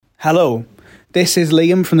Hello, this is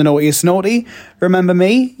Liam from the Naughtiest Noughty. Remember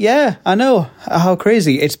me? Yeah, I know. How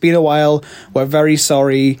crazy. It's been a while. We're very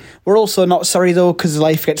sorry. We're also not sorry though, because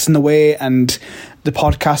life gets in the way and the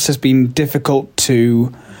podcast has been difficult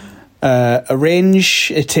to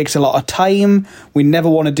arrange. It takes a lot of time. We never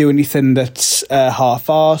want to do anything that's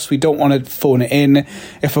half-arsed. We don't want to phone it in.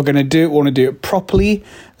 If we're going to do it, we want to do it properly.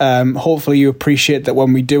 Hopefully you appreciate that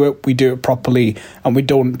when we do it properly and we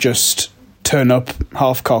don't just turn up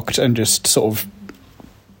half-cocked and just sort of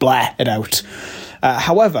blah it out.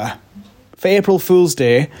 However, for April Fool's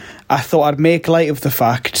Day, I thought I'd make light of the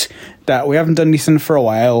fact that we haven't done anything for a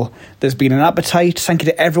while. There's been an appetite. Thank you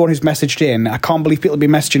to everyone who's messaged in. I can't believe people have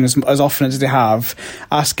been messaging as often as they have,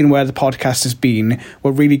 asking where the podcast has been.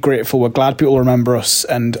 We're really grateful. We're glad people remember us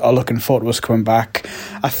and are looking forward to us coming back.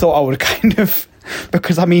 I thought I would kind of,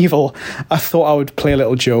 because I'm evil, I thought I would play a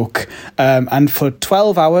little joke. And for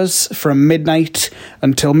 12 hours, from midnight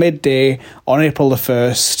until midday on April the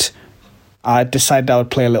 1st, I decided I would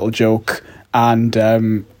play a little joke and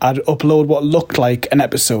I'd upload what looked like an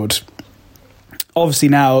episode. Obviously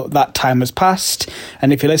now that time has passed,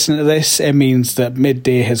 and if you're listening to this, it means that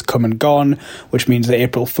midday has come and gone, which means that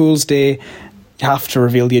April Fool's Day, you have to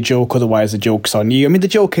reveal your joke, otherwise the joke's on you. I mean, the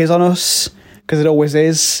joke is on us, because it always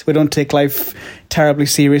is. We don't take life terribly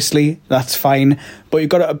seriously, that's fine, but you've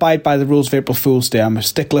got to abide by the rules of April Fool's Day. I'm a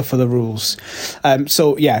stickler for the rules.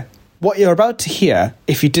 So yeah, what you're about to hear,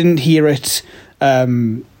 if you didn't hear it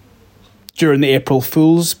during the April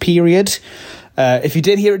Fool's period, if you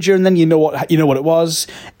did hear it during then, you know what it was.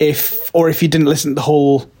 If you didn't listen to the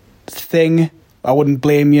whole thing, I wouldn't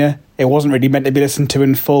blame you. It wasn't really meant to be listened to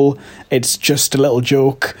in full. It's just a little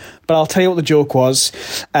joke. But I'll tell you what the joke was.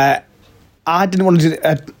 I didn't want to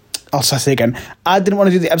do I'll say again. I didn't want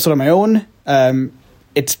to do the episode on my own.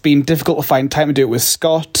 It's been difficult to find time to do it with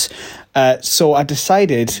Scott. So I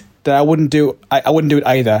decided that I wouldn't do it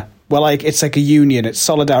either. Well, it's like a union, it's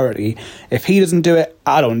solidarity. If he doesn't do it,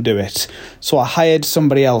 I don't do it. So I hired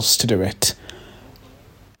somebody else to do it.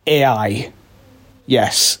 AI.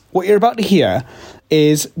 Yes. What you're about to hear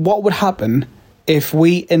is what would happen if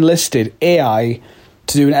we enlisted AI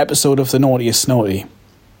to do an episode of the Naughtiest Noughty.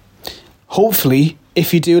 Hopefully,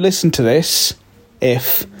 if you do listen to this,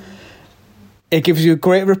 if it gives you a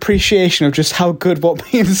greater appreciation of just how good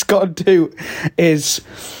what me and Scott do is,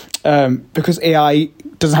 because AI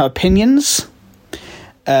doesn't have opinions,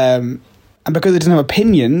 and because it doesn't have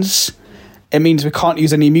opinions, it means we can't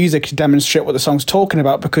use any music to demonstrate what the song's talking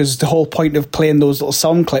about, because the whole point of playing those little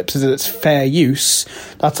song clips is that it's fair use.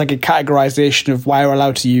 That's like a categorization of why we're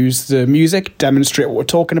allowed to use the music, demonstrate what we're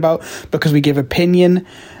talking about, because we give opinion,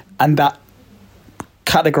 and that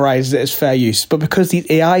categorizes it as fair use. But because these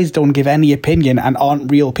AIs don't give any opinion and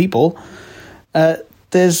aren't real people,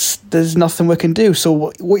 there's nothing we can do. So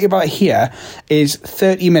what you're about to hear is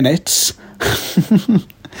 30 minutes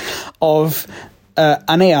of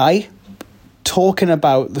an AI talking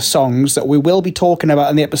about the songs that we will be talking about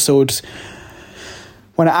in the episodes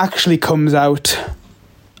when it actually comes out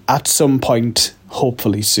at some point,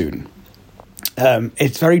 hopefully soon.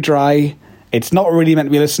 It's very dry. It's not really meant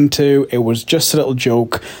to be listened to. It was just a little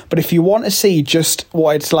joke. But if you want to see just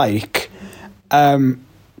what it's like,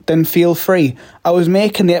 then feel free. I was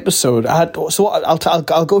making the episode. I'll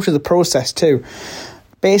go through the process too.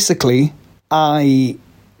 Basically, I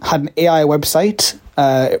had an AI website.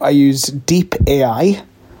 I used Deep AI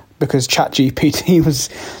because ChatGPT was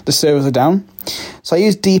the servers are down. So I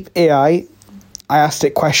used Deep AI. I asked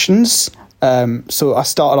it questions. So I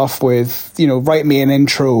started off with, write me an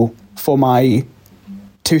intro for my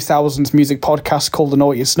 2000s music podcast called The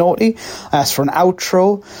Naughtiest Noughty. I asked for an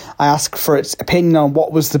outro. I asked for its opinion on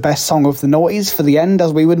what was the best song of the Noughties for the end,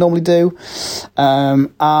 as we would normally do.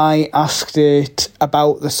 I asked it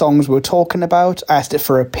about the songs we were talking about. I asked it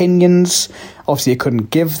for opinions. Obviously, I couldn't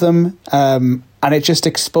give them. And it just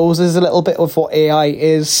exposes a little bit of what AI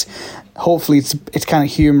is. Hopefully it's kind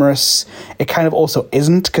of humorous. It kind of also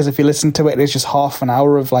isn't, because if you listen to it, it's just half an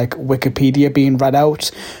hour of Wikipedia being read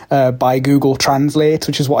out by Google Translate,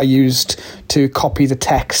 which is what I used to copy the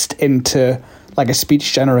text into a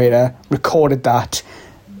speech generator, recorded that.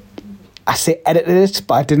 I say edited it,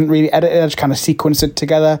 but I didn't really edit it. I just kind of sequenced it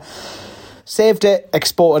together, saved it,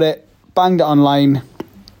 exported it, banged it online.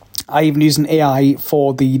 I even used an AI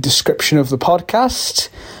for the description of the podcast.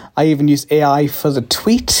 I even used AI for the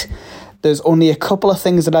tweet. There's only a couple of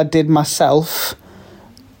things that I did myself,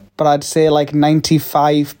 but I'd say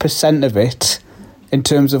 95% of it, in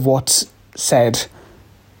terms of what's said,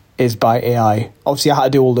 is by AI. Obviously, I had to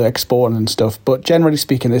do all the exporting and stuff, but generally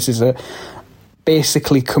speaking, this is a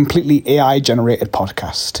basically completely AI-generated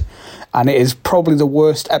podcast. and it is probably the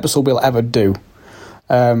worst episode we'll ever do.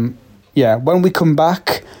 When we come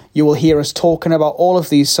back, you will hear us talking about all of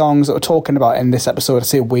these songs that we're talking about in this episode. I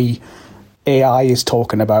say AI is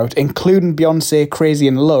talking about, including Beyonce, Crazy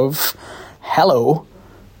in Love. Hello.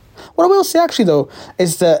 What I will say actually though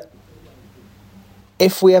is that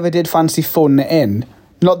if we ever did fancy phoning it in,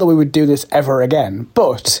 not that we would do this ever again,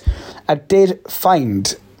 but I did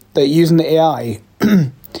find that using the AI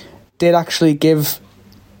did actually give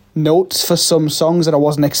notes for some songs that I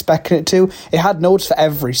wasn't expecting it to. It had notes for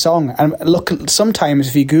every song, and look, sometimes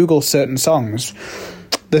if you Google certain songs,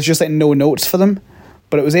 there's just like no notes for them,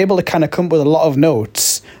 but it was able to kind of come up with a lot of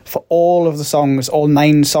notes for all of the songs, all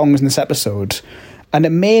 9 songs in this episode, and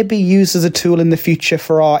it may be used as a tool in the future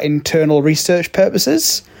for our internal research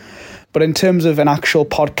purposes, but in terms of an actual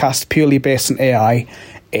podcast purely based on AI,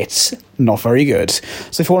 it's not very good.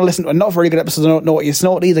 So if you want to listen to a not very good episode of Naughtiest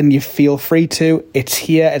Noughty, then you feel free to. It's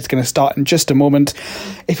here. It's going to start in just a moment.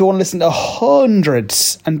 If you want to listen to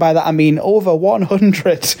hundreds, and by that I mean over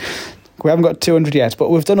 100, we haven't got 200 yet, but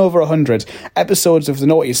we've done over 100 episodes of the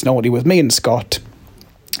Naughtiest Noughty with me and Scott,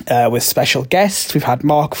 with special guests. We've had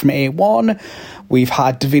Mark from A1, we've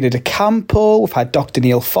had Davida De Campo, we've had Dr.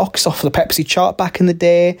 Neil Fox off the Pepsi chart back in the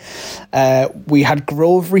day. We had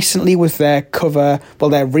Grove recently with their cover,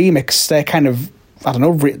 their remix, their kind of, I don't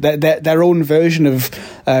know, their own version of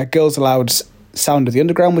Girls Aloud's Sound of the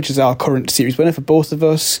Underground, which is our current series winner for both of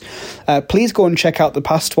us. Please go and check out the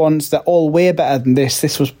past ones. They're all way better than this.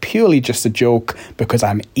 This was purely just a joke because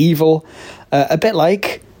I'm evil. A bit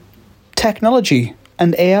like technology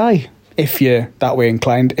and AI. If you're that way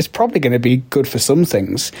inclined, it's probably going to be good for some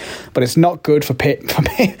things, but it's not good for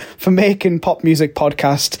making pop music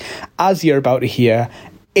podcast, as you're about to hear,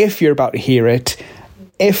 if you're about to hear it.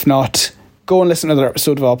 If not, go and listen to another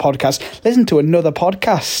episode of our podcast. Listen to another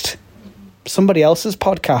podcast, somebody else's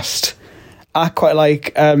podcast. I quite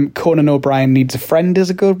like Conan O'Brien Needs a Friend is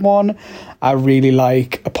a good one. I really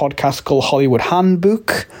like a podcast called Hollywood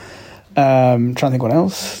Handbook. Trying to think what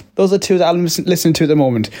else. Those are 2 that I'm listening to at the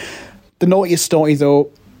moment. The Naughtiest Noughty,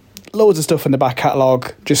 though, loads of stuff in the back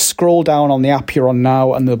catalogue. Just scroll down on the app you're on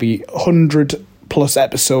now and there'll be 100 plus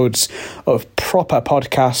episodes of proper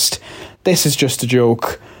podcast. This is just a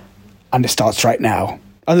joke, and it starts right now.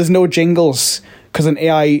 And there's no jingles, because an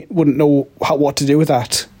AI wouldn't know what to do with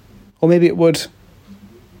that. Or maybe it would.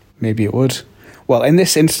 Maybe it would. Well, in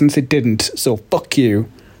this instance, it didn't, so fuck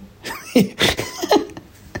you.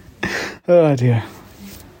 Oh, dear.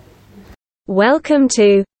 Welcome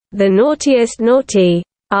to The Naughtiest Noughty,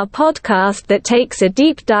 our podcast that takes a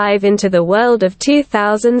deep dive into the world of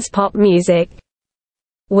 2000s pop music.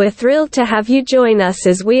 We're thrilled to have you join us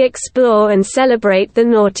as we explore and celebrate the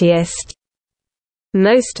naughtiest,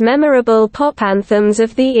 most memorable pop anthems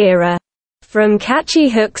of the era. From catchy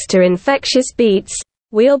hooks to infectious beats,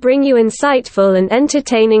 we'll bring you insightful and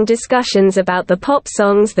entertaining discussions about the pop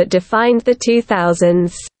songs that defined the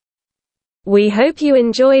 2000s. We hope you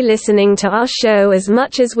enjoy listening to our show as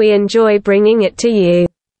much as we enjoy bringing it to you.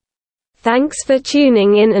 Thanks for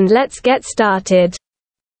tuning in, and let's get started.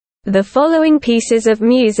 The following pieces of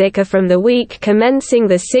music are from the week commencing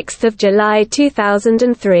the 6th of July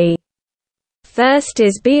 2003. First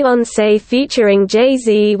is Beyonce featuring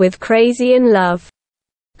Jay-Z with Crazy in Love.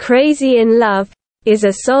 Crazy in Love is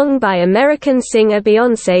a song by American singer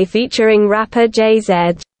Beyonce featuring rapper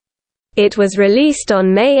Jay-Z. It was released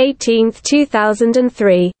on May 18,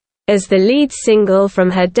 2003, as the lead single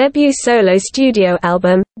from her debut solo studio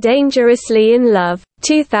album, Dangerously in Love,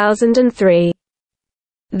 2003.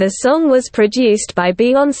 The song was produced by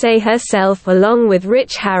Beyonce herself along with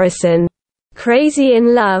Rich Harrison. Crazy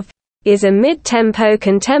in Love is a mid-tempo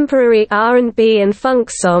contemporary R&B and funk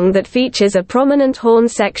song that features a prominent horn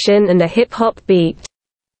section and a hip-hop beat.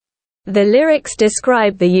 The lyrics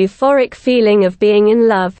describe the euphoric feeling of being in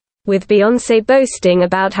love, with Beyonce boasting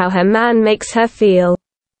about how her man makes her feel.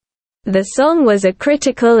 The song was a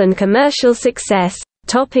critical and commercial success,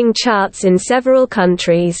 topping charts in several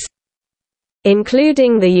countries,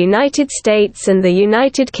 including the United States and the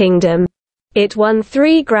United Kingdom. It won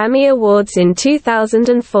 3 Grammy Awards in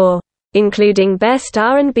 2004, including Best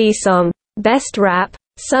R&B Song, Best Rap,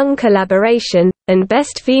 Sung Collaboration, and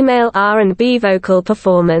Best Female R&B Vocal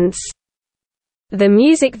Performance. The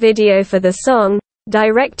music video for the song,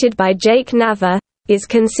 directed by Jake Nava, is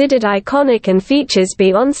considered iconic and features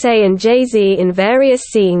Beyonce and Jay-Z in various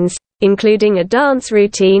scenes, including a dance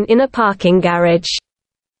routine in a parking garage.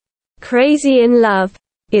 Crazy in Love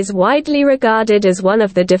is widely regarded as one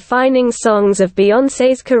of the defining songs of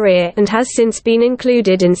Beyonce's career and has since been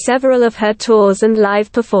included in several of her tours and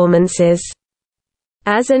live performances.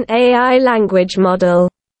 As an AI language model,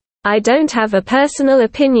 I don't have a personal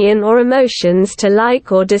opinion or emotions to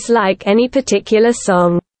like or dislike any particular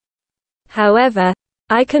song. However,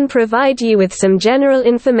 I can provide you with some general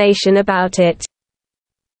information about it.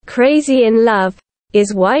 Crazy in Love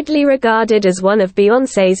is widely regarded as one of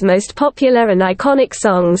Beyoncé's most popular and iconic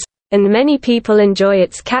songs, and many people enjoy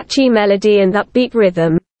its catchy melody and upbeat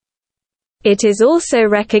rhythm. It is also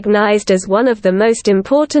recognized as one of the most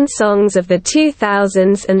important songs of the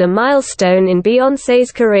 2000s and a milestone in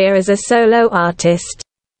Beyoncé's career as a solo artist.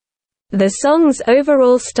 The song's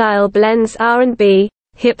overall style blends R&B,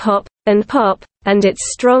 hip-hop, and pop, and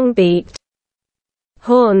its strong beat,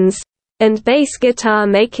 horns, and bass guitar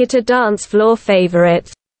make it a dance floor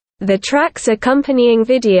favorite. The track's accompanying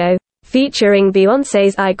video, featuring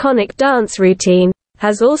Beyoncé's iconic dance routine,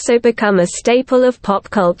 has also become a staple of pop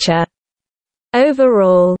culture.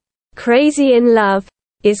 Overall, Crazy in Love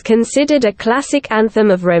is considered a classic anthem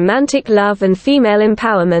of romantic love and female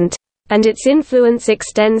empowerment, and its influence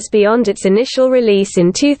extends beyond its initial release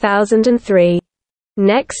in 2003.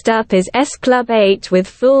 Next up is S Club 8 with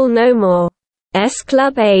Fool No More. S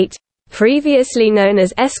Club 8, previously known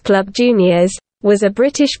as S Club Juniors, was a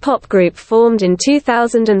British pop group formed in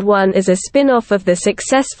 2001 as a spin-off of the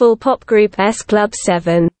successful pop group S Club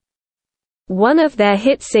 7. One of their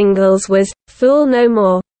hit singles was Fool No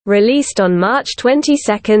More, released on March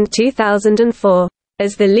 22, 2004,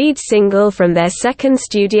 as the lead single from their second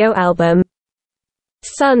studio album.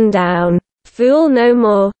 Sundown. Fool No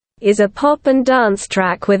More is a pop and dance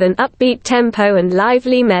track with an upbeat tempo and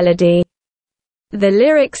lively melody. The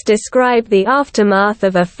lyrics describe the aftermath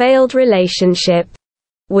of a failed relationship,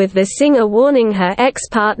 with the singer warning her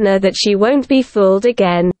ex-partner that she won't be fooled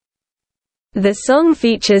again. The song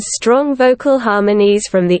features strong vocal harmonies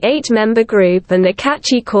from the 8-member group and a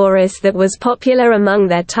catchy chorus that was popular among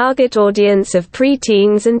their target audience of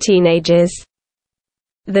pre-teens and teenagers.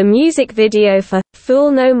 The music video for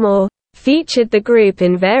Fool No More featured the group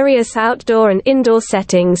in various outdoor and indoor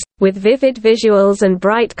settings, with vivid visuals and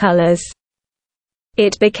bright colors.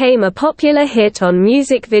 It became a popular hit on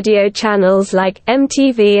music video channels like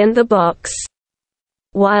MTV and The Box.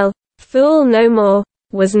 While Fool No More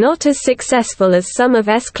was not as successful as some of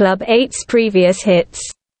S Club 8's previous hits,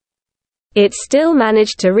 it still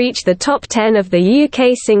managed to reach the top 10 of the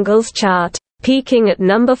UK singles chart, peaking at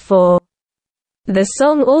number 4. The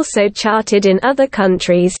song also charted in other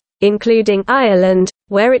countries, including Ireland,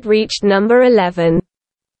 where it reached number 11.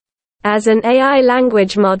 As an AI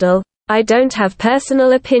language model, I don't have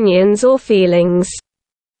personal opinions or feelings.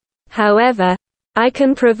 However, I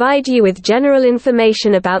can provide you with general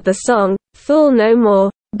information about the song, Fool No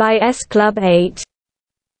More, by S Club 8.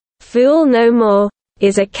 Fool No More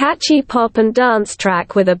is a catchy pop and dance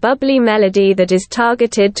track with a bubbly melody that is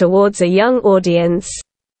targeted towards a young audience.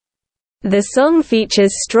 The song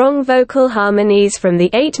features strong vocal harmonies from the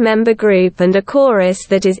 8-member group and a chorus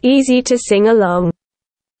that is easy to sing along.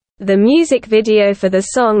 The music video for the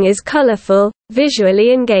song is colorful,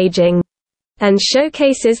 visually engaging, and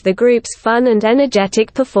showcases the group's fun and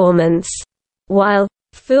energetic performance. While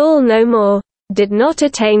Fool No More did not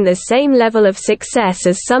attain the same level of success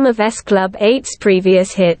as some of S Club 8's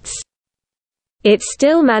previous hits, it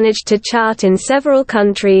still managed to chart in several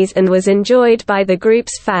countries and was enjoyed by the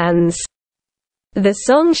group's fans. The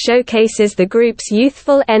song showcases the group's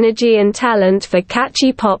youthful energy and talent for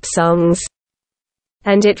catchy pop songs,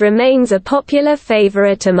 and it remains a popular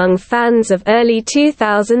favorite among fans of early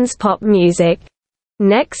 2000s pop music.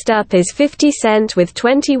 Next up is 50 Cent with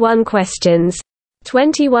 21 Questions.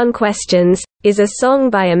 21 Questions is a song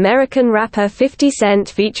by American rapper 50 Cent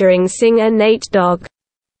featuring singer Nate Dogg.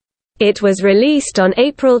 It was released on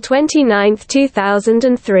April 29,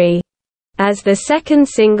 2003, as the second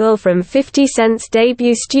single from 50 Cent's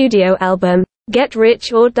debut studio album, Get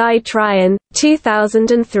Rich or Die Tryin',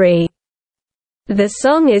 2003. The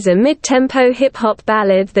song is a mid-tempo hip-hop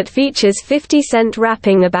ballad that features 50 Cent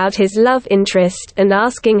rapping about his love interest and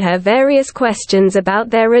asking her various questions about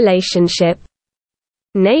their relationship.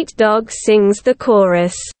 Nate Dogg sings the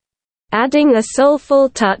chorus, adding a soulful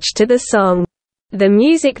touch to the song. The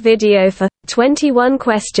music video for 21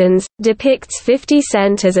 Questions depicts 50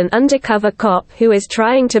 Cent as an undercover cop who is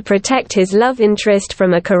trying to protect his love interest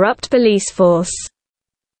from a corrupt police force.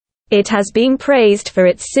 It has been praised for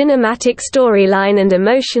its cinematic storyline and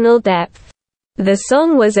emotional depth. The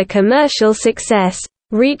song was a commercial success,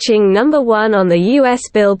 reaching number 1 on the US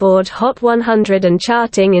Billboard Hot 100 and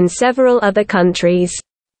charting in several other countries.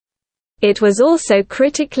 It was also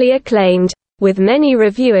critically acclaimed, with many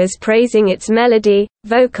reviewers praising its melody,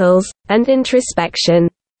 vocals, and introspection.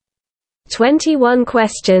 21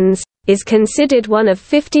 Questions is considered one of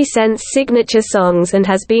 50 Cent's signature songs and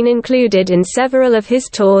has been included in several of his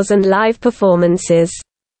tours and live performances.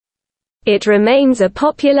 It remains a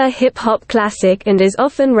popular hip-hop classic and is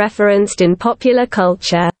often referenced in popular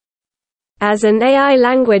culture. As an AI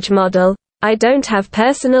language model, I don't have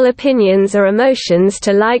personal opinions or emotions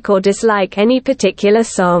to like or dislike any particular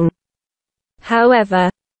song. However,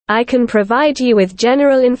 I can provide you with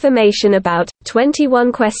general information about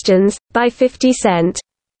 21 Questions by 50 Cent.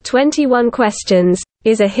 21 Questions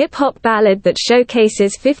is a hip-hop ballad that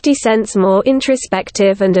showcases 50 Cent's more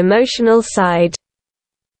introspective and emotional side.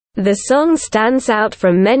 The song stands out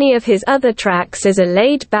from many of his other tracks as a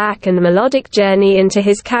laid-back and melodic journey into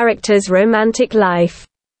his character's romantic life.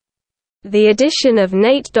 The addition of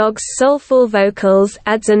Nate Dogg's soulful vocals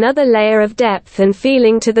adds another layer of depth and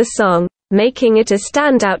feeling to the song, making it a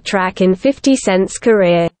standout track in 50 Cent's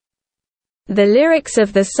career. The lyrics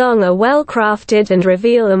of the song are well crafted and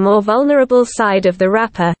reveal a more vulnerable side of the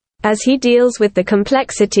rapper, as he deals with the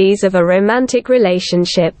complexities of a romantic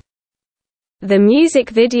relationship. The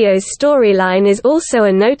music video's storyline is also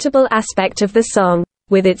a notable aspect of the song,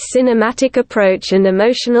 with its cinematic approach and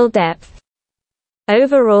emotional depth.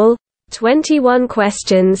 Overall, 21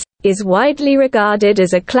 Questions is widely regarded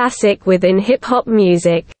as a classic within hip-hop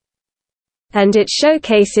music. And it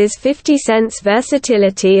showcases 50 Cent's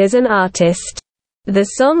versatility as an artist. The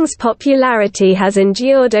song's popularity has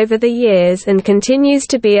endured over the years and continues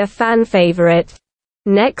to be a fan favorite.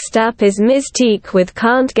 Next up is Mystique with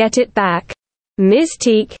Can't Get It Back.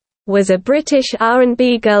 Mystique was a British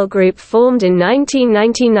R&B girl group formed in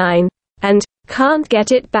 1999, and Can't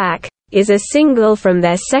Get It Back is a single from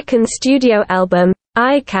their second studio album,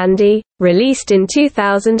 Eye Candy, released in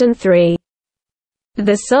 2003.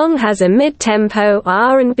 The song has a mid-tempo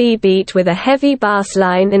R&B beat with a heavy bass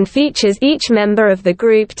line and features each member of the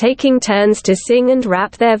group taking turns to sing and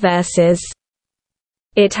rap their verses.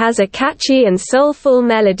 It has a catchy and soulful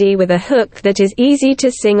melody with a hook that is easy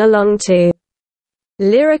to sing along to.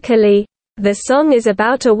 Lyrically, the song is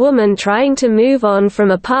about a woman trying to move on from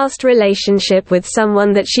a past relationship with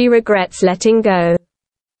someone that she regrets letting go.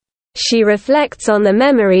 She reflects on the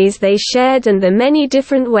memories they shared and the many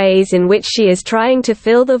different ways in which she is trying to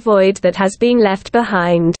fill the void that has been left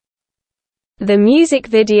behind. The music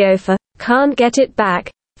video for Can't Get It Back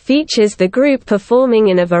features the group performing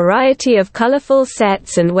in a variety of colorful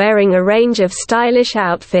sets and wearing a range of stylish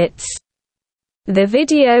outfits. The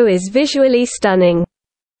video is visually stunning,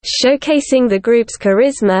 showcasing the group's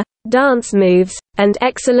charisma, dance moves, and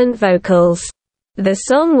excellent vocals. The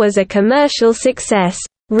song was a commercial success,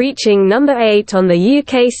 reaching number 8 on the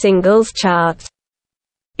UK singles chart.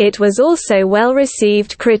 It was also well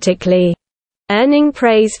received critically, earning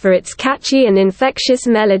praise for its catchy and infectious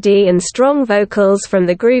melody and strong vocals from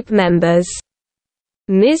the group members.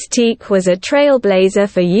 Mystique was a trailblazer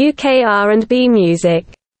for UK R&B music,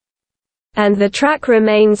 and the track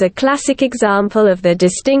remains a classic example of the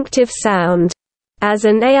distinctive sound. As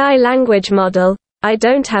an AI language model, I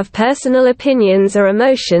don't have personal opinions or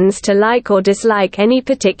emotions to like or dislike any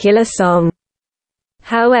particular song.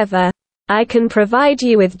 However, I can provide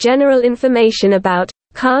you with general information about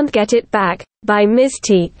Can't Get It Back by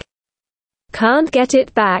Mystique. Can't Get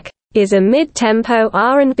It Back is a mid-tempo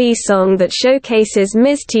R&B song that showcases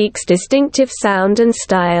Mystique's distinctive sound and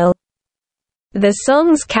style. The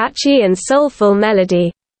song's catchy and soulful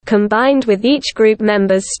melody, combined with each group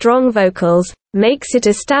member's strong vocals, makes it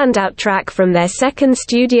a standout track from their second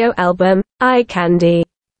studio album, Eye Candy.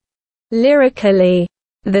 Lyrically,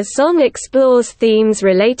 the song explores themes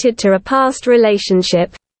related to a past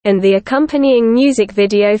relationship, and the accompanying music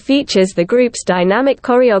video features the group's dynamic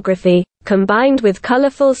choreography, combined with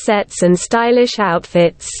colorful sets and stylish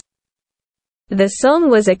outfits. The song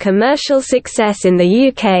was a commercial success in the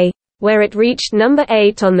UK, where it reached number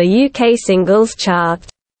 8 on the UK singles chart.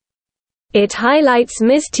 It highlights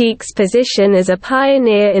Mystique's position as a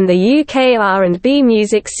pioneer in the UK R&B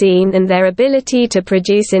music scene and their ability to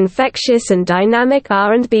produce infectious and dynamic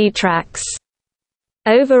R&B tracks.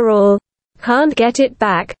 Overall, Can't Get It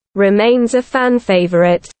Back remains a fan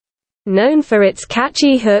favorite, known for its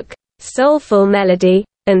catchy hook, soulful melody,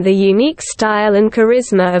 and the unique style and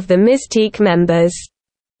charisma of the Mystique members.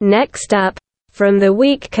 Next up, from the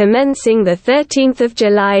week commencing the 13th of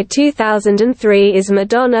July 2003 is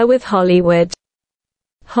Madonna with Hollywood.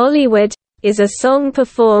 Hollywood is a song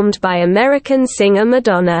performed by American singer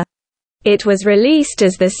Madonna. It was released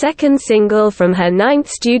as the second single from her 9th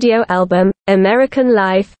studio album, American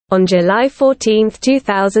Life, on July 14,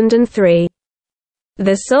 2003.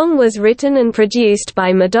 The song was written and produced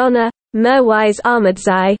by Madonna, Mirwais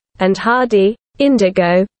Ahmadzai, and Hadi,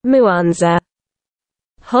 Indigo, Mwanza.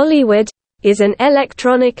 Hollywood is an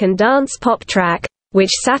electronic and dance pop track,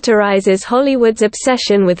 which satirizes Hollywood's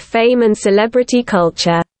obsession with fame and celebrity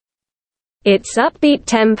culture. Its upbeat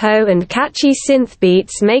tempo and catchy synth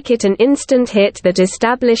beats make it an instant hit that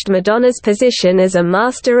established Madonna's position as a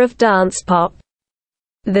master of dance pop.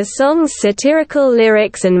 The song's satirical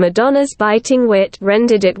lyrics and Madonna's biting wit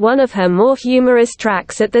rendered it one of her more humorous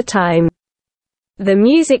tracks at the time. The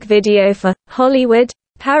music video for Hollywood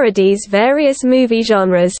parodies various movie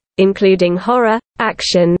genres, including horror,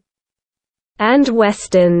 action, and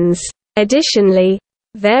westerns. Additionally,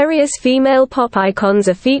 various female pop icons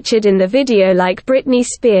are featured in the video like Britney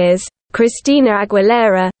Spears, Christina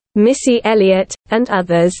Aguilera, Missy Elliott, and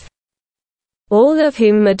others, all of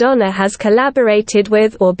whom Madonna has collaborated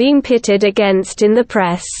with or been pitted against in the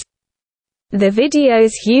press. The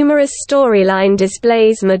video's humorous storyline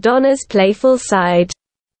displays Madonna's playful side,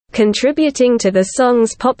 contributing to the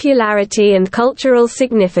song's popularity and cultural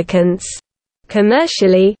significance.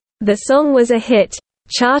 Commercially, the song was a hit,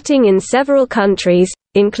 charting in several countries,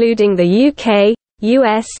 including the UK,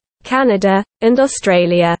 US, Canada, and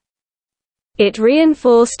Australia. It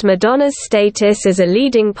reinforced Madonna's status as a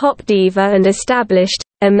leading pop diva and established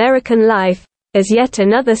American Life as yet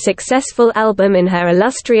another successful album in her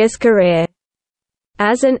illustrious career.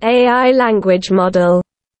 As an AI language model,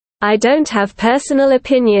 I don't have personal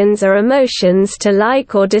opinions or emotions to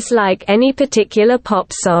like or dislike any particular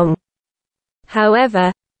pop song.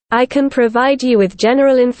 However, I can provide you with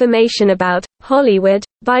general information about Hollywood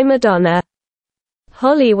by Madonna.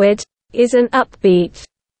 Hollywood is an upbeat,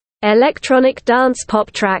 electronic dance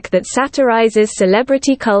pop track that satirizes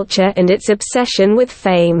celebrity culture and its obsession with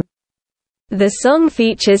fame. The song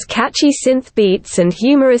features catchy synth beats and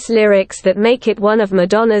humorous lyrics that make it one of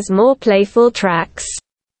Madonna's more playful tracks.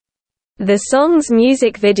 The song's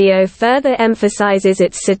music video further emphasizes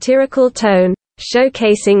its satirical tone,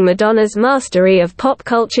 showcasing Madonna's mastery of pop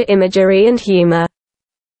culture imagery and humor.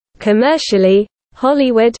 Commercially,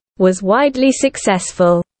 Hollywood was widely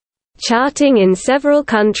successful, charting in several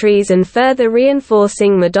countries and further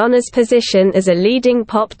reinforcing Madonna's position as a leading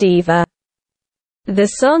pop diva. The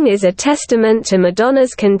song is a testament to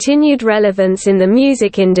Madonna's continued relevance in the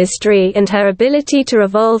music industry and her ability to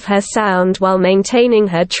evolve her sound while maintaining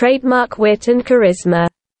her trademark wit and charisma.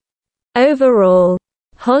 Overall,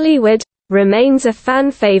 Hollywood remains a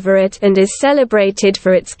fan favorite and is celebrated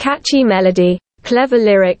for its catchy melody, clever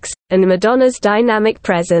lyrics, and Madonna's dynamic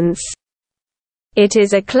presence. It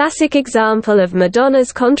is a classic example of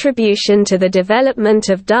Madonna's contribution to the development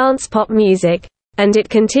of dance pop music, and it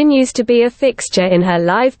continues to be a fixture in her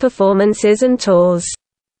live performances and tours.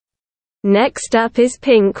 Next up is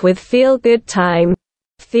Pink with Feel Good Time.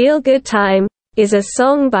 Feel Good Time is a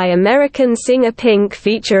song by American singer Pink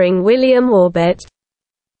featuring William Orbit.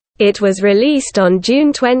 It was released on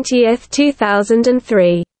June 20,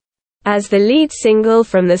 2003. As the lead single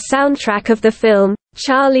from the soundtrack of the film,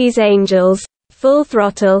 Charlie's Angels, Full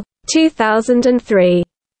Throttle, 2003.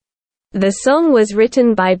 The song was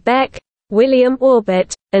written by Beck, William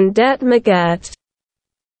Orbit, and Dirt McGirt.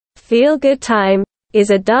 Feel Good Time is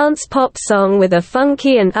a dance pop song with a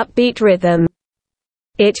funky and upbeat rhythm.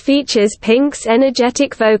 It features Pink's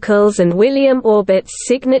energetic vocals and William Orbit's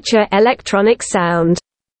signature electronic sound.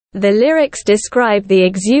 The lyrics describe the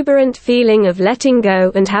exuberant feeling of letting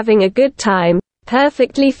go and having a good time,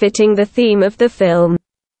 perfectly fitting the theme of the film.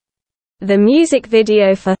 The music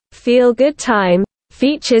video for Feel Good Time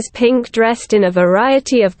features Pink dressed in a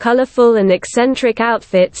variety of colorful and eccentric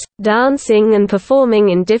outfits, dancing and performing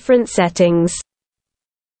in different settings.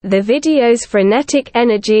 The video's frenetic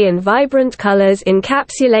energy and vibrant colors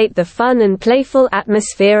encapsulate the fun and playful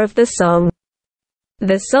atmosphere of the song.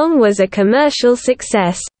 The song was a commercial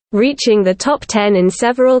success, reaching the top 10 in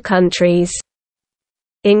several countries,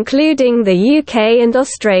 including the UK and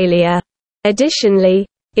Australia. Additionally,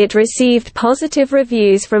 it received positive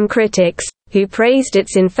reviews from critics, who praised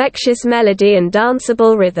its infectious melody and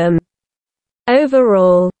danceable rhythm.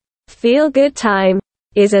 Overall, Feel Good Time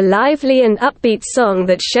is a lively and upbeat song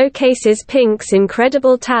that showcases Pink's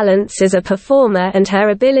incredible talents as a performer and her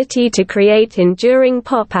ability to create enduring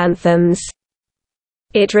pop anthems.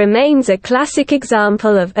 It remains a classic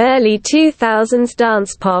example of early 2000s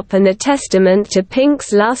dance pop and a testament to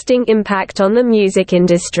Pink's lasting impact on the music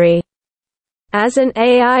industry. As an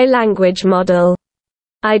AI language model,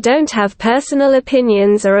 I don't have personal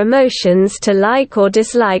opinions or emotions to like or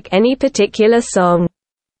dislike any particular song.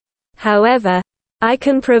 However, I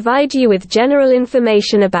can provide you with general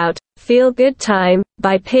information about Feel Good Time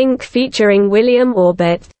by Pink featuring William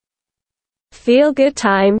Orbit. Feel Good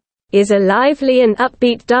Time is a lively and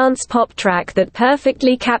upbeat dance pop track that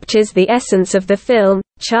perfectly captures the essence of the film,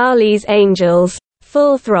 Charlie's Angels,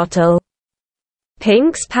 Full Throttle.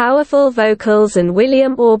 Pink's powerful vocals and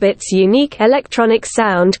William Orbit's unique electronic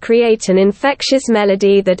sound create an infectious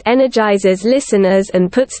melody that energizes listeners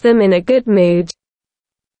and puts them in a good mood.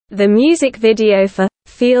 The music video for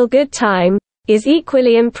Feel Good Time is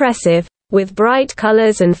equally impressive, with bright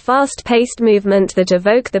colors and fast-paced movement that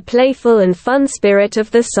evoke the playful and fun spirit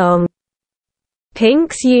of the song.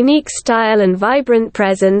 Pink's unique style and vibrant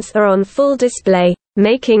presence are on full display,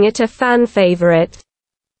 making it a fan favorite.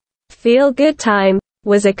 Feel Good Time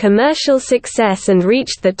was a commercial success and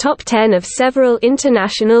reached the top 10 of several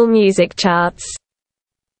international music charts,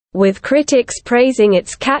 with critics praising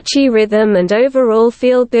its catchy rhythm and overall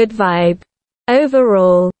feel-good vibe.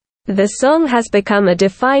 Overall, the song has become a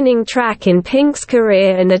defining track in Pink's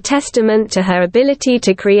career and a testament to her ability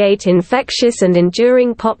to create infectious and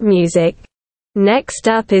enduring pop music. Next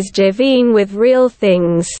up is Javine with Real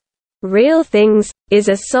Things. Real Things is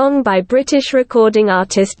a song by British recording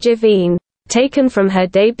artist Javine, taken from her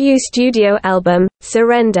debut studio album,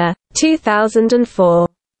 Surrender, 2004.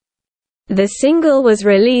 The single was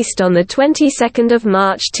released on the 22nd of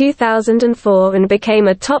March 2004 and became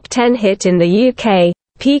a top 10 hit in the UK,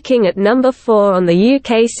 peaking at number 4 on the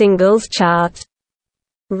UK singles chart.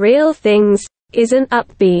 Real Things is an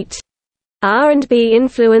upbeat,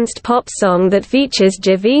 R&B-influenced pop song that features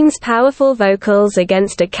Javine's powerful vocals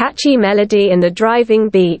against a catchy melody and a driving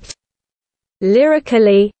beat.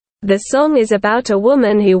 Lyrically, the song is about a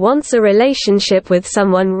woman who wants a relationship with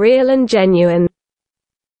someone real and genuine,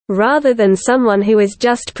 rather than someone who is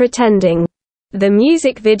just pretending. The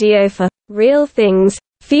music video for Real Things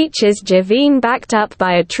features Javine backed up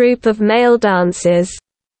by a troupe of male dancers,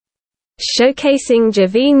 showcasing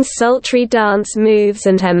Javine's sultry dance moves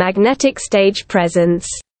and her magnetic stage presence.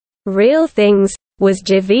 Real Things was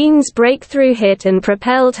Javine's breakthrough hit and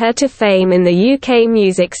propelled her to fame in the UK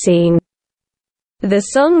music scene. The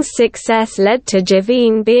song's success led to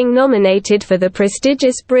Javine being nominated for the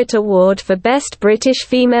prestigious Brit Award for Best British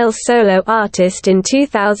Female Solo Artist in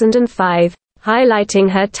 2005, highlighting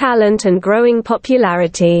her talent and growing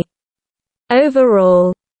popularity.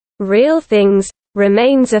 Overall, Real Things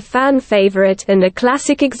remains a fan favorite and a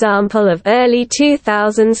classic example of early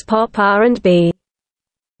 2000s pop R&B.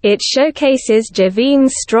 It showcases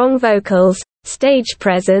Javine's strong vocals, stage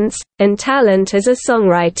presence, and talent as a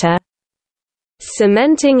songwriter,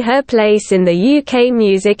 cementing her place in the UK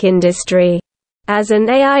music industry. As an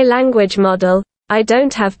AI language model, I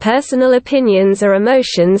don't have personal opinions or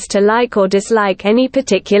emotions to like or dislike any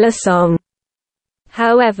particular song.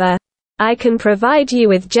 However, I can provide you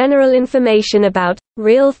with general information about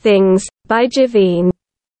Real Things by Javine.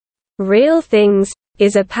 Real Things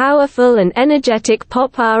is a powerful and energetic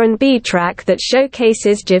pop R&B track that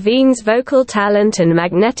showcases Javine's vocal talent and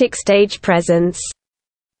magnetic stage presence.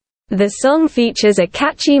 The song features a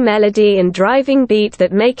catchy melody and driving beat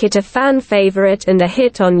that make it a fan favorite and a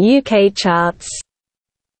hit on UK charts.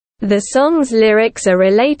 The song's lyrics are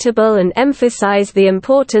relatable and emphasize the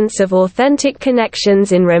importance of authentic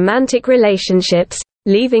connections in romantic relationships,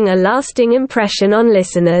 leaving a lasting impression on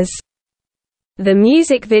listeners. The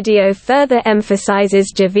music video further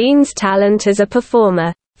emphasizes Javine's talent as a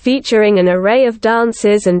performer, featuring an array of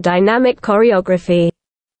dances and dynamic choreography.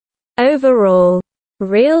 Overall,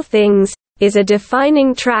 Real Things is a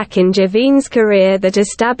defining track in Javine's career that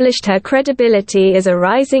established her credibility as a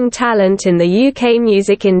rising talent in the UK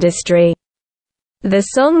music industry. The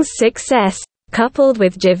song's success, coupled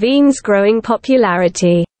with Javine's growing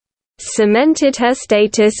popularity, cemented her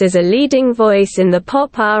status as a leading voice in the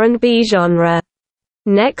pop R&B genre.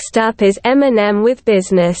 Next up is Eminem with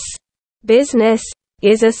Business. Business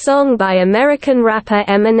is a song by American rapper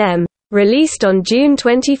Eminem, released on June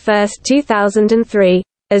 21, 2003,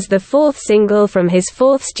 as the fourth single from his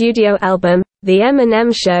fourth studio album, The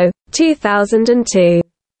Eminem Show, 2002.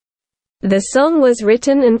 The song was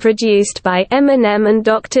written and produced by Eminem and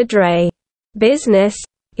Dr. Dre. Business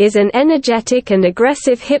is an energetic and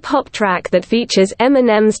aggressive hip-hop track that features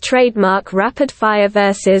Eminem's trademark rapid-fire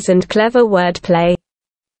verses and clever wordplay.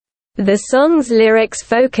 The song's lyrics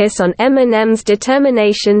focus on Eminem's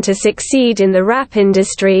determination to succeed in the rap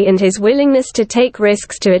industry and his willingness to take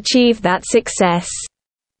risks to achieve that success.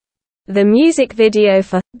 The music video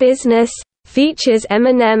for Business features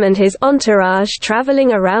Eminem and his entourage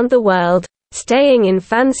traveling around the world, staying in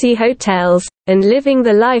fancy hotels, and living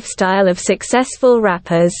the lifestyle of successful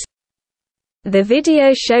rappers. The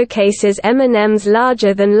video showcases Eminem's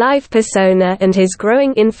larger-than-life persona and his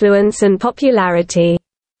growing influence and popularity.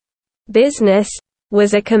 Business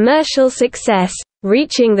was a commercial success,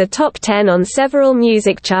 reaching the top 10 on several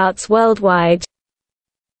music charts worldwide,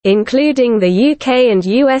 including the UK and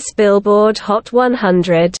US Billboard Hot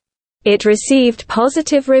 100. It received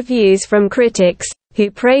positive reviews from critics, who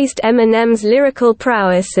praised Eminem's lyrical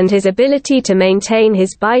prowess and his ability to maintain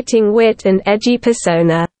his biting wit and edgy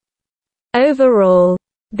persona. Overall,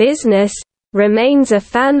 Business remains a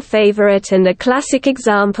fan favorite and a classic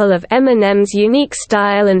example of Eminem's unique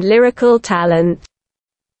style and lyrical talent.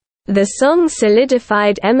 The song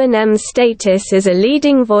solidified Eminem's status as a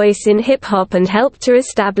leading voice in hip-hop and helped to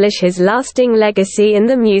establish his lasting legacy in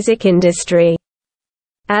the music industry.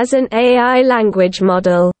 As an AI language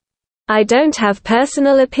model, I don't have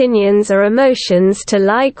personal opinions or emotions to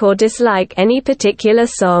like or dislike any particular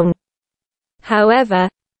song. However,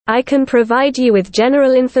 I can provide you with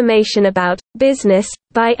general information about Business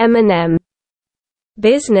by Eminem.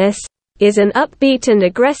 Business is an upbeat and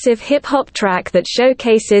aggressive hip-hop track that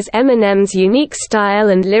showcases Eminem's unique style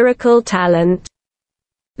and lyrical talent.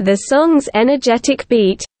 The song's energetic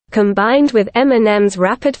beat, combined with Eminem's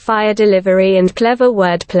rapid-fire delivery and clever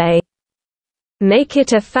wordplay, make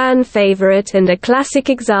it a fan favorite and a classic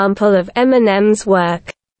example of Eminem's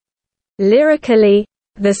work. Lyrically,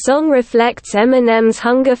 the song reflects Eminem's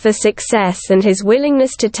hunger for success and his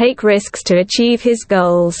willingness to take risks to achieve his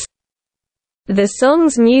goals. The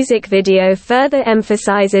song's music video further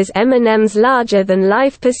emphasizes Eminem's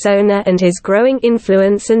larger-than-life persona and his growing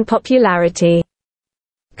influence and popularity.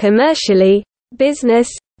 Commercially, Business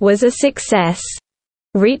was a success,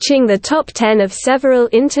 reaching the top 10 of several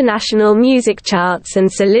international music charts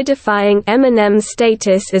and solidifying Eminem's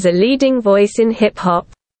status as a leading voice in hip-hop.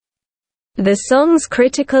 The song's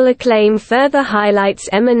critical acclaim further highlights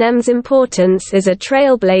Eminem's importance as a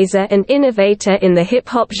trailblazer and innovator in the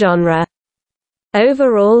hip-hop genre.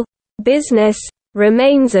 Overall, Business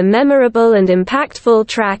remains a memorable and impactful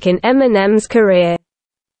track in Eminem's career,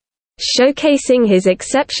 showcasing his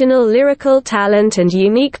exceptional lyrical talent and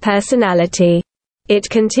unique personality. It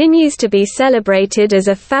continues to be celebrated as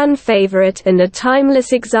a fan favorite and a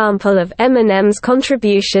timeless example of Eminem's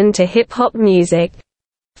contribution to hip-hop music.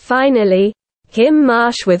 Finally, Kim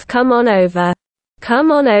Marsh with Come On Over.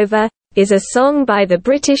 Come On Over is a song by the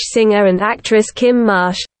British singer and actress Kim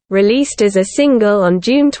Marsh, released as a single on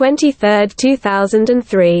June 23,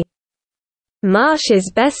 2003. Marsh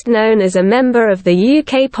is best known as a member of the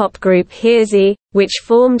UK pop group Hijacked, which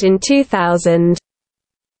formed in 2000.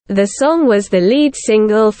 The song was the lead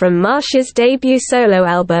single from Marsh's debut solo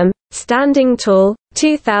album, Standing Tall,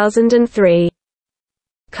 2003.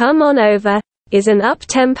 Come On Over is an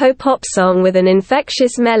up-tempo pop song with an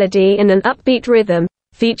infectious melody and an upbeat rhythm,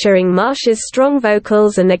 featuring Marsh's strong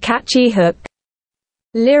vocals and a catchy hook.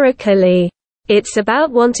 Lyrically, it's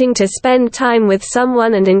about wanting to spend time with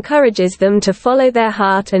someone and encourages them to follow their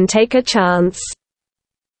heart and take a chance.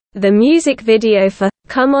 The music video for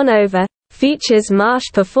Come On Over features Marsh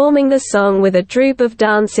performing the song with a troupe of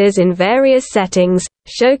dancers in various settings,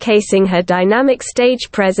 showcasing her dynamic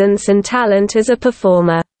stage presence and talent as a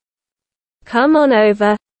performer. Come On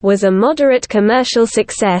Over was a moderate commercial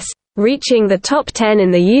success, reaching the top 10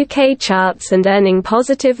 in the UK charts and earning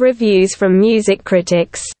positive reviews from music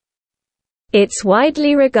critics. It's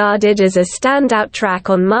widely regarded as a standout track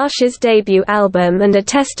on Marsh's debut album and a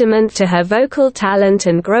testament to her vocal talent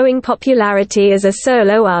and growing popularity as a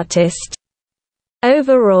solo artist.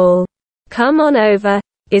 Overall, Come On Over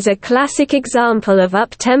is a classic example of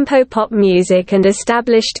up-tempo pop music and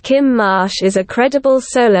established Kim Marsh as a credible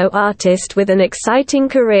solo artist with an exciting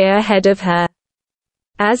career ahead of her.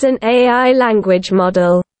 As an AI language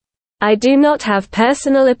model, I do not have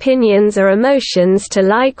personal opinions or emotions to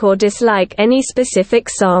like or dislike any specific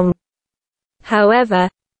song. However,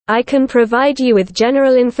 I can provide you with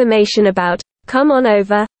general information about Come On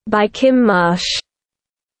Over by Kim Marsh.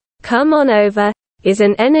 Come On Over is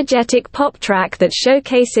an energetic pop track that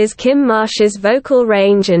showcases Kim Marsh's vocal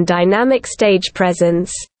range and dynamic stage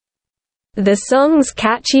presence. The song's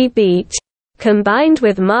catchy beat, combined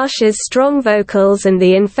with Marsh's strong vocals and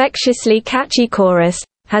the infectiously catchy chorus,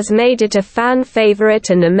 has made it a fan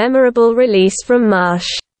favorite and a memorable release from Marsh.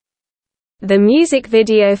 The music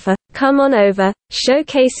video for Come On Over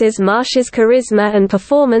showcases Marsh's charisma and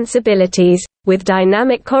performance abilities, with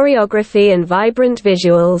dynamic choreography and vibrant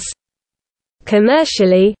visuals.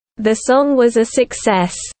 Commercially, the song was a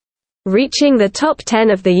success, reaching the top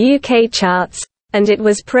 10 of the UK charts, and it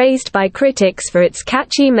was praised by critics for its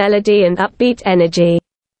catchy melody and upbeat energy.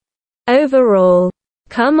 Overall,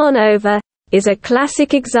 Come On Over is a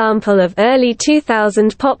classic example of early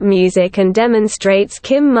 2000 pop music and demonstrates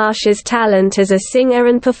Kim Marsh's talent as a singer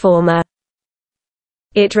and performer.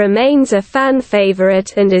 It remains a fan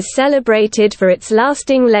favorite and is celebrated for its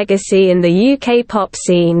lasting legacy in the UK pop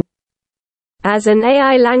scene. As an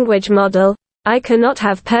AI language model, I cannot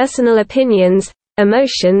have personal opinions,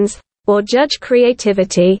 emotions, or judge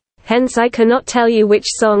creativity, hence I cannot tell you which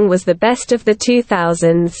song was the best of the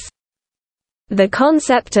 2000s. The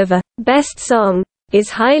concept of a best song is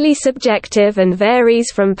highly subjective and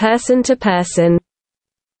varies from person to person.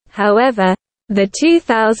 However, the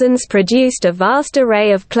 2000s produced a vast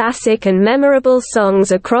array of classic and memorable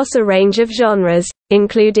songs across a range of genres,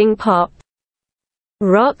 including pop,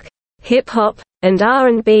 rock, hip-hop, and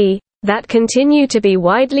R&B, that continue to be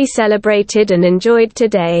widely celebrated and enjoyed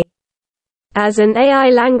today. As an AI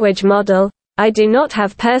language model, I do not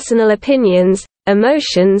have personal opinions,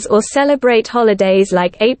 emotions, or celebrate holidays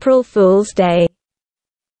like April Fool's Day.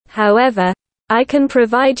 However, I can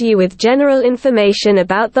provide you with general information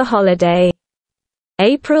about the holiday.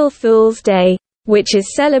 April Fool's Day, which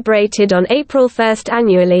is celebrated on April 1st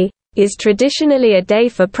annually, is traditionally a day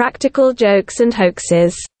for practical jokes and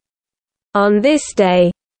hoaxes. On this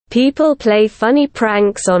day, people play funny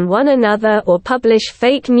pranks on one another or publish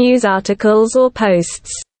fake news articles or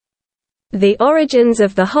posts. The origins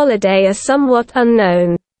of the holiday are somewhat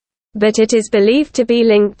unknown, but it is believed to be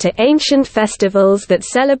linked to ancient festivals that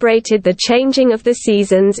celebrated the changing of the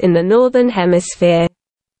seasons in the Northern Hemisphere.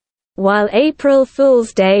 While April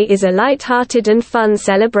Fool's Day is a light-hearted and fun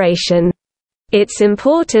celebration, it's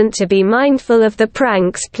important to be mindful of the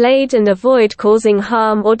pranks played and avoid causing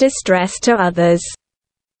harm or distress to others.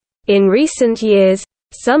 In recent years,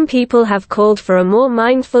 some people have called for a more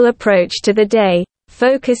mindful approach to the day,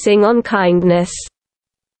 focusing on kindness,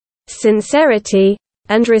 sincerity,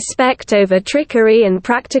 and respect over trickery and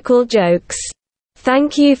practical jokes.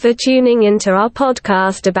 Thank you for tuning into our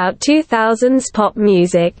podcast about 2000s pop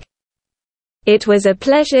music. It was a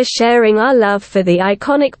pleasure sharing our love for the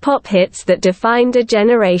iconic pop hits that defined a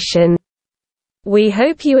generation. We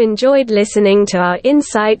hope you enjoyed listening to our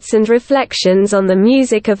insights and reflections on the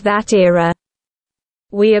music of that era.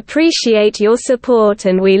 We appreciate your support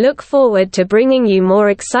and we look forward to bringing you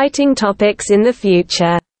more exciting topics in the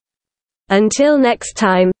future. Until next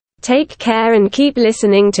time, take care and keep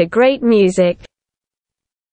listening to great music.